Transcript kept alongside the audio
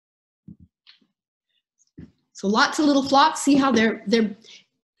So lots of little flocks. See how they're, you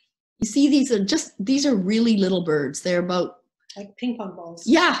see these are really little birds. They're about, like ping pong balls.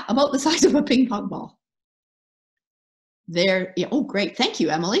 yeah, about the size of a ping pong ball. There, yeah, oh great, thank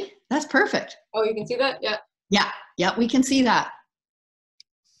you, Emily. That's perfect. Oh, you can see that? Yeah. Yeah, we can see that.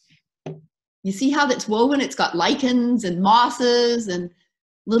 You see how that's woven? It's got lichens and mosses and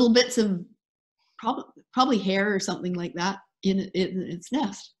little bits of probably hair or something like that in its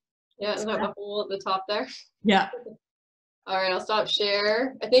nest. Yeah, isn't that the hole at the top there? Yeah. All right, I'll stop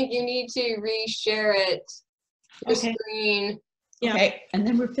share. I think you need to re-share it. Your screen. Yeah. Okay, and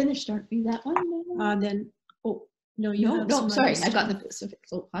then we're finished, aren't we? That one? Then, oh, no, you have no, some sorry, other I got the stuff. Pacific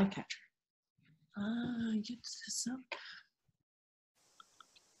Slope flycatcher. Get this up.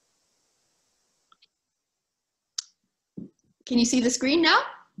 Can you see the screen now?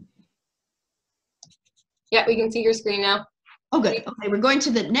 Yeah, we can see your screen now. Oh, good. Okay, we're going to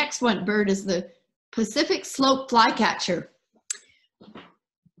the next one. Bird is the Pacific Slope flycatcher.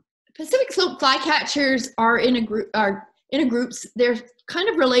 Pacific Slope flycatchers are in a groups. They're kind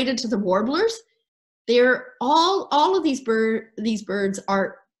of related to the warblers. They're all of these birds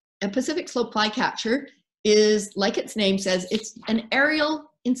are a Pacific Slope flycatcher is, like its name says, it's an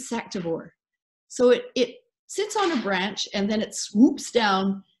aerial insectivore. So it sits on a branch and then it swoops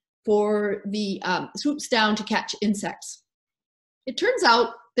down to catch insects. It turns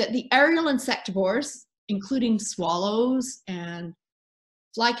out that the aerial insectivores, including swallows and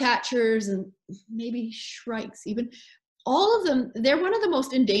flycatchers and maybe shrikes even, all of them, they're one of the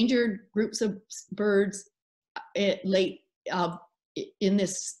most endangered groups of birds in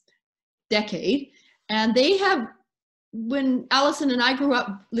this decade. And they have, when Alison and I grew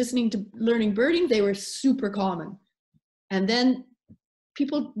up learning birding, they were super common. And then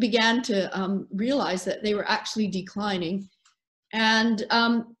people began to realize that they were actually declining. And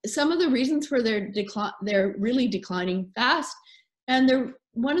some of the reasons for their decline, they're really declining fast. And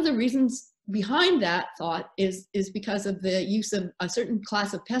one of the reasons behind that thought is because of the use of a certain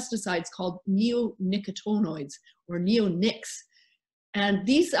class of pesticides called neonicotinoids or neonics. And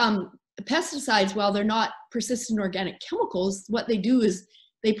these pesticides, while they're not persistent organic chemicals, what they do is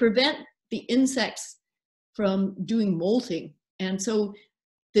they prevent the insects from doing molting. And so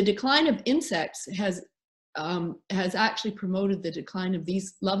the decline of insects has actually promoted the decline of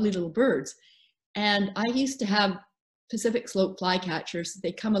these lovely little birds. And I used to have Pacific Slope flycatchers.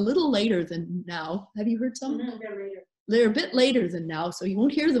 They come a little later than now. Have you heard some? Mm-hmm, they're later. They're a bit later than now, so you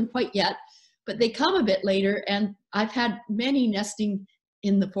won't hear them quite yet, but they come a bit later. And I've had many nesting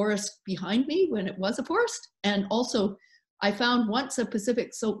in the forest behind me when it was a forest. And also I found once a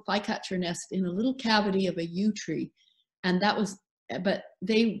Pacific Slope flycatcher nest in a little cavity of a yew tree. And that was, but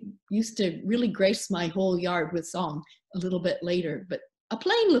they used to really grace my whole yard with song a little bit later. But a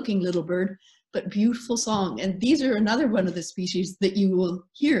plain looking little bird, but beautiful song. And these are another one of the species that you will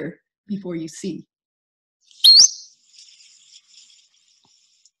hear before you see.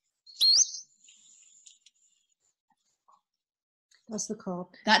 That's the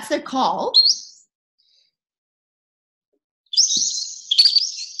call. That's their call.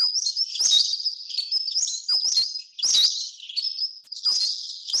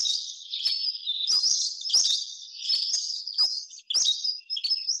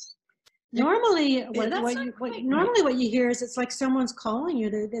 Normally, Normally what you hear is it's like someone's calling you.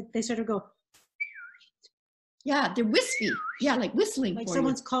 They sort of go. Yeah, they're wispy. Yeah, like whistling Like for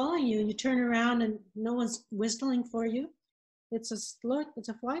someone's calling you, and you turn around and no one's whistling for you. It's a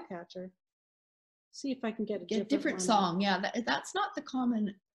flycatcher. See if I can get a different song. Yeah, that's not the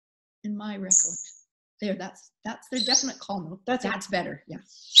common in my recollection. There, that's their definite call note. That's better. Yeah.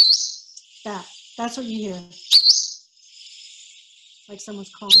 That's what you hear. Like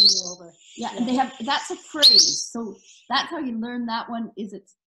someone's calling you over. Yeah, and they have, that's a phrase. So that's how you learn that one is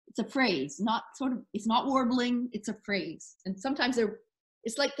it's a phrase, not sort of, it's not warbling, it's a phrase. And sometimes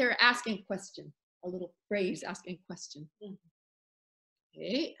it's like they're asking a question, a little phrase asking a question.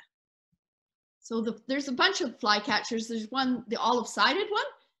 Okay. So there's a bunch of flycatchers. There's one, the olive-sided one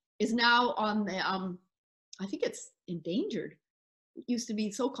is now on the, I think it's endangered. It used to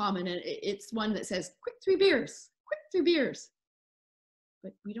be so common, and it's one that says, quick 3 beers, quick 3 beers.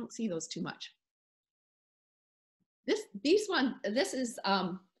 But we don't see those too much. This is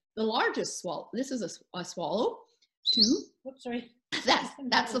the largest swallow. This is a swallow. 2. Oops, sorry.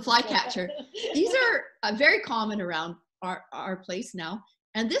 That's the flycatcher. These are very common around our place now.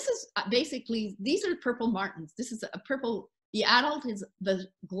 And this is basically, these are purple martins. This is a purple, the adult is the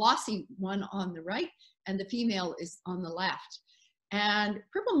glossy one on the right, and the female is on the left. And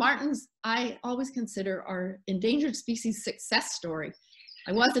purple martins, I always consider our endangered species success story.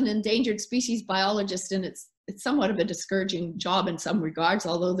 I was an endangered species biologist, and it's it's somewhat of a discouraging job in some regards,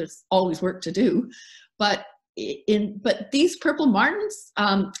 although there's always work to do. But these purple martins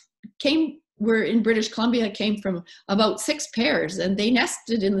were in British Columbia, came from about 6 pairs, and they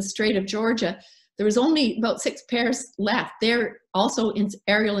nested in the Strait of Georgia. There was only about 6 pairs left. They're also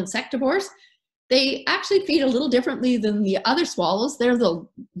aerial insectivores. They actually feed a little differently than the other swallows.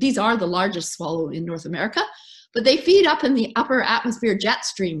 These are the largest swallow in North America, but they feed up in the upper atmosphere jet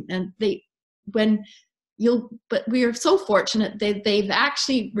stream. And but we are so fortunate that they've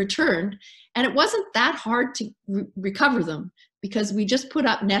actually returned, and it wasn't that hard to recover them because we just put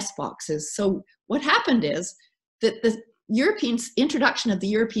up nest boxes. So what happened is that the introduction of the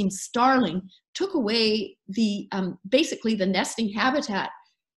European starling took away basically the nesting habitat,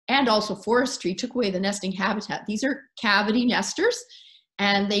 and also forestry took away the nesting habitat. These are cavity nesters,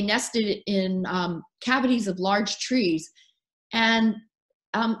 and they nested in cavities of large trees. And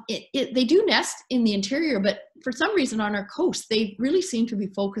they do nest in the interior, but for some reason on our coast, they really seem to be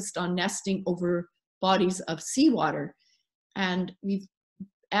focused on nesting over bodies of seawater. And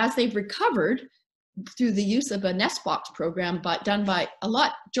as they've recovered through the use of a nest box program, but done by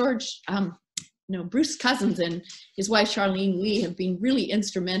Bruce Cousins and his wife Charlene Wee have been really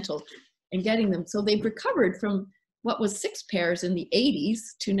instrumental in getting them. So they've recovered from what was 6 pairs in the 80s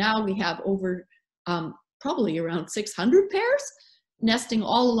to now we have over probably around 600 pairs nesting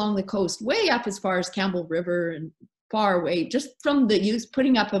all along the coast, way up as far as Campbell River and far away, just from the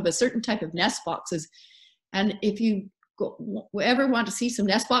putting up of a certain type of nest boxes. And if you ever want to see some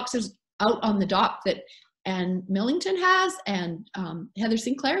nest boxes out on the dock that and Millington has, and Heather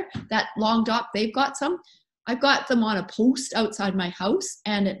Sinclair, that long dock, they've got some. I've got them on a post outside my house,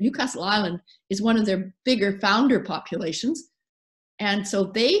 and at Newcastle Island is one of their bigger founder populations. And so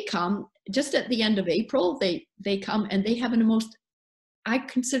they come just at the end of April, they come and they have I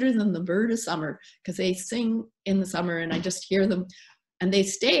consider them the bird of summer because they sing in the summer and I just hear them, and they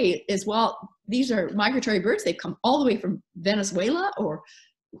stay as well. These are migratory birds. They've come all the way from Venezuela or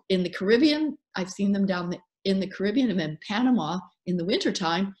in the Caribbean. I've seen them down in the Caribbean and then Panama in the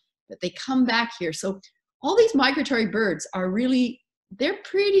wintertime, but they come back here. So all these migratory birds are really, they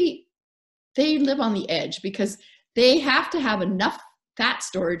live on the edge because they have to have enough fat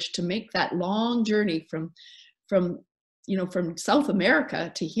storage to make that long journey from South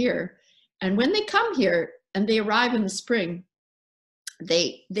America to here. And when they come here and they arrive in the spring,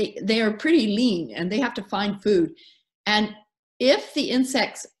 they are pretty lean and they have to find food. And if the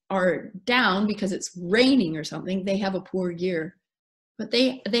insects are down because it's raining or something, they have a poor year. But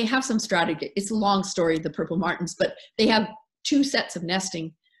they have some strategy. It's a long story, the purple martins, but they have 2 sets of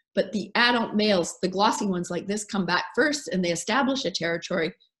nesting. But the adult males, the glossy ones like this, come back first and they establish a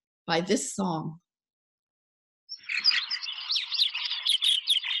territory by this song.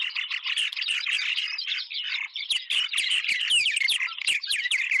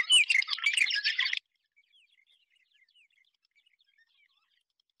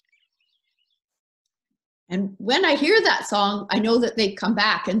 And when I hear that song, I know that they've come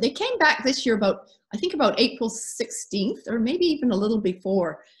back. And they came back this year about April 16th, or maybe even a little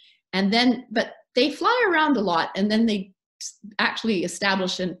before. And then, but they fly around a lot, and then they actually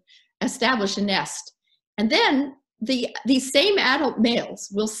establish a nest. And then these same adult males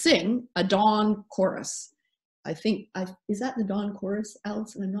will sing a dawn chorus. Is that the dawn chorus,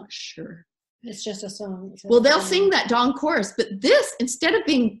 Alison? I'm not sure. It's just a song. Well, they'll sing that dawn chorus, but this, instead of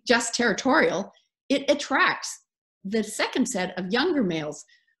being just territorial, it attracts the second set of younger males,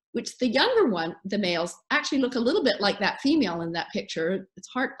 which the males actually look a little bit like that female in that picture. It's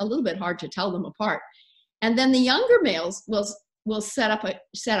a little bit hard to tell them apart. And then the younger males will set up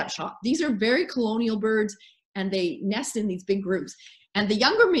shop. These are very colonial birds, and they nest in these big groups. And the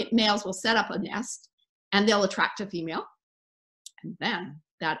younger males will set up a nest, and they'll attract a female. And then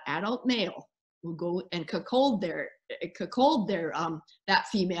that adult male will go and cuckold that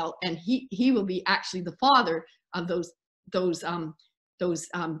female, and he will be actually the father of those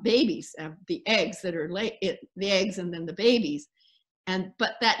babies, the eggs that are the eggs and then the babies.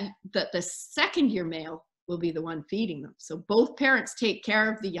 But the second year male will be the one feeding them. So both parents take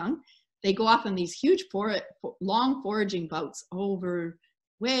care of the young. They go off on these huge long foraging bouts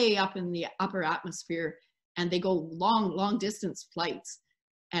way up in the upper atmosphere, and they go long distance flights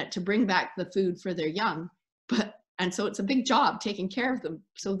to bring back the food for their young. And so it's a big job taking care of them.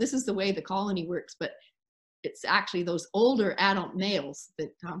 So this is the way the colony works, but it's actually those older adult males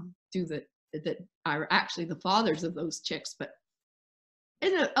that that are actually the fathers of those chicks. But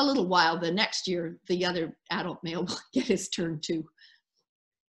in a little while, the next year, the other adult male will get his turn too.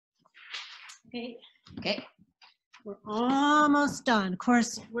 Okay. Okay. We're almost done. Of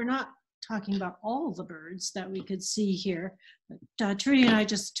course, we're not talking about all the birds that we could see here. But, Trudy and I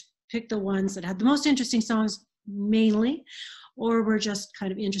just picked the ones that had the most interesting songs mainly, or were just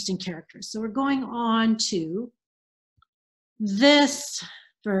kind of interesting characters. So we're going on to this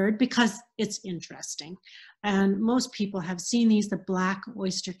bird because it's interesting. And most people have seen these, the black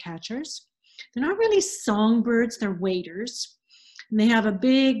oyster catchers. They're not really songbirds, they're waders. And they have a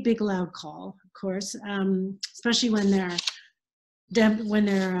big, big loud call, of course, especially when they're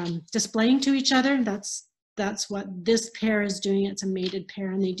displaying to each other. That's what this pair is doing. It's a mated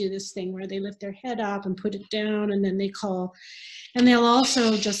pair, and they do this thing where they lift their head up and put it down, and then they call. And they'll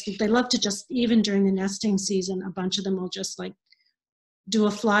also they love to just, even during the nesting season, a bunch of them will just like do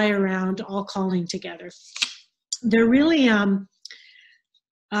a fly around, all calling together. They're really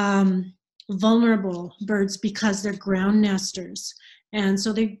vulnerable birds because they're ground nesters. And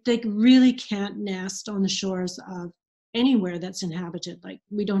so they really can't nest on the shores of anywhere that's inhabited. Like,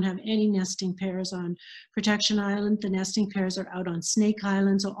 we don't have any nesting pairs on Protection Island. The nesting pairs are out on Snake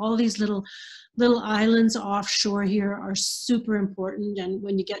Island. So all these little islands offshore here are super important. And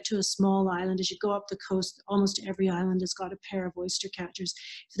when you get to a small island, as you go up the coast, almost every island has got a pair of oyster catchers.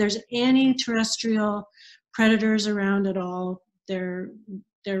 If there's any terrestrial predators around at all, they're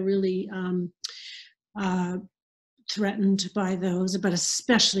really threatened by those, but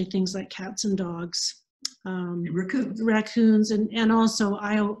especially things like cats and dogs. Raccoons, and also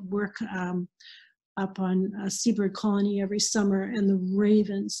I work up on a seabird colony every summer, and the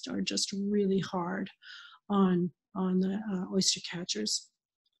ravens are just really hard on the oyster catchers.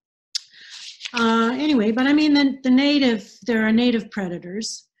 Anyway, but I mean, there are native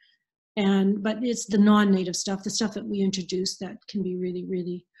predators, but it's the non-native stuff, the stuff that we introduce, that can be really,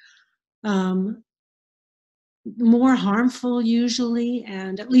 really more harmful usually,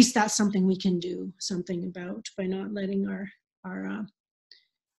 and at least that's something we can do something about by not letting our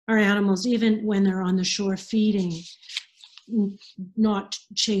animals, even when they're on the shore feeding, not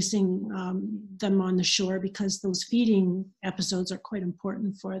chasing them on the shore, because those feeding episodes are quite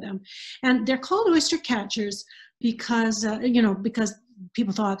important for them. And they're called oyster catchers because because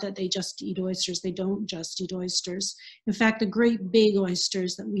people thought that they just eat oysters. They don't just eat oysters. In fact, the great big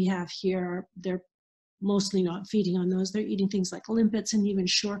oysters that we have here, they're mostly not feeding on those. They're eating things like limpets and even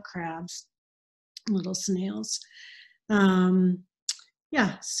shore crabs, little snails.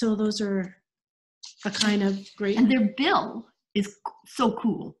 Yeah, so those are a kind of great. And their bill is so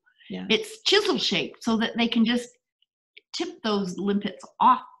cool. Yeah. It's chisel shaped so that they can just tip those limpets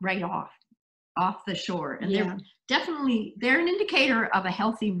right off the shore. And Yeah. they're an indicator of a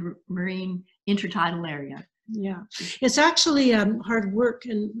healthy marine intertidal area. Yeah, it's actually hard work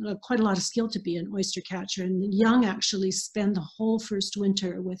and quite a lot of skill to be an oyster catcher. And the young actually spend the whole first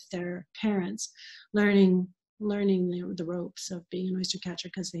winter with their parents, learning the ropes of being an oyster catcher,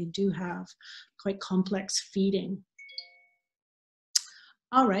 because they do have quite complex feeding.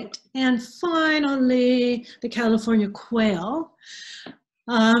 All right, and finally, the California quail.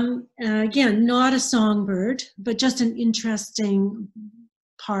 Again, not a songbird, but just an interesting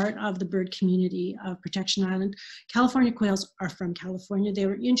part of the bird community of Protection Island. California quails are from California. They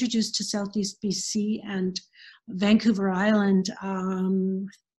were introduced to Southeast BC and Vancouver Island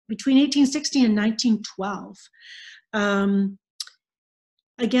between 1860 and 1912.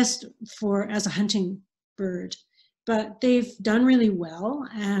 I guess as a hunting bird, but they've done really well,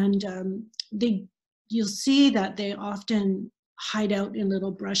 and you'll see that they often hide out in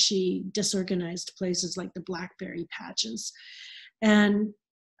little brushy, disorganized places like the blackberry patches. And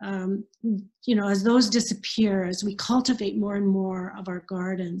as those disappear, as we cultivate more and more of our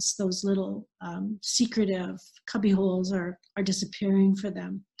gardens, those little secretive cubby holes are disappearing for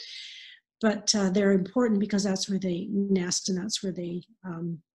them. But they're important because that's where they nest, and that's where they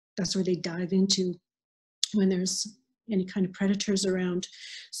dive into when there's any kind of predators around.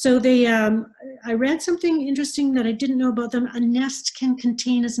 So I read something interesting that I didn't know about them. A nest can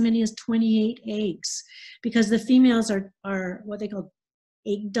contain as many as 28 eggs, because the females are what they call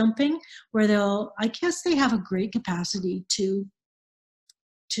egg dumping, where I guess they have a great capacity to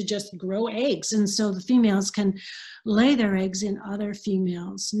just grow eggs. And so the females can lay their eggs in other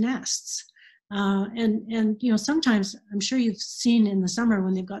females' nests. And sometimes, I'm sure you've seen in the summer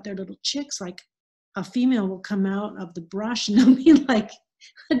when they've got their little chicks, like a female will come out of the brush and there'll be like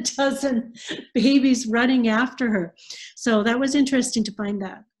a dozen babies running after her. So that was interesting to find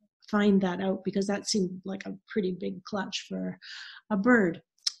that out, because that seemed like a pretty big clutch for a bird.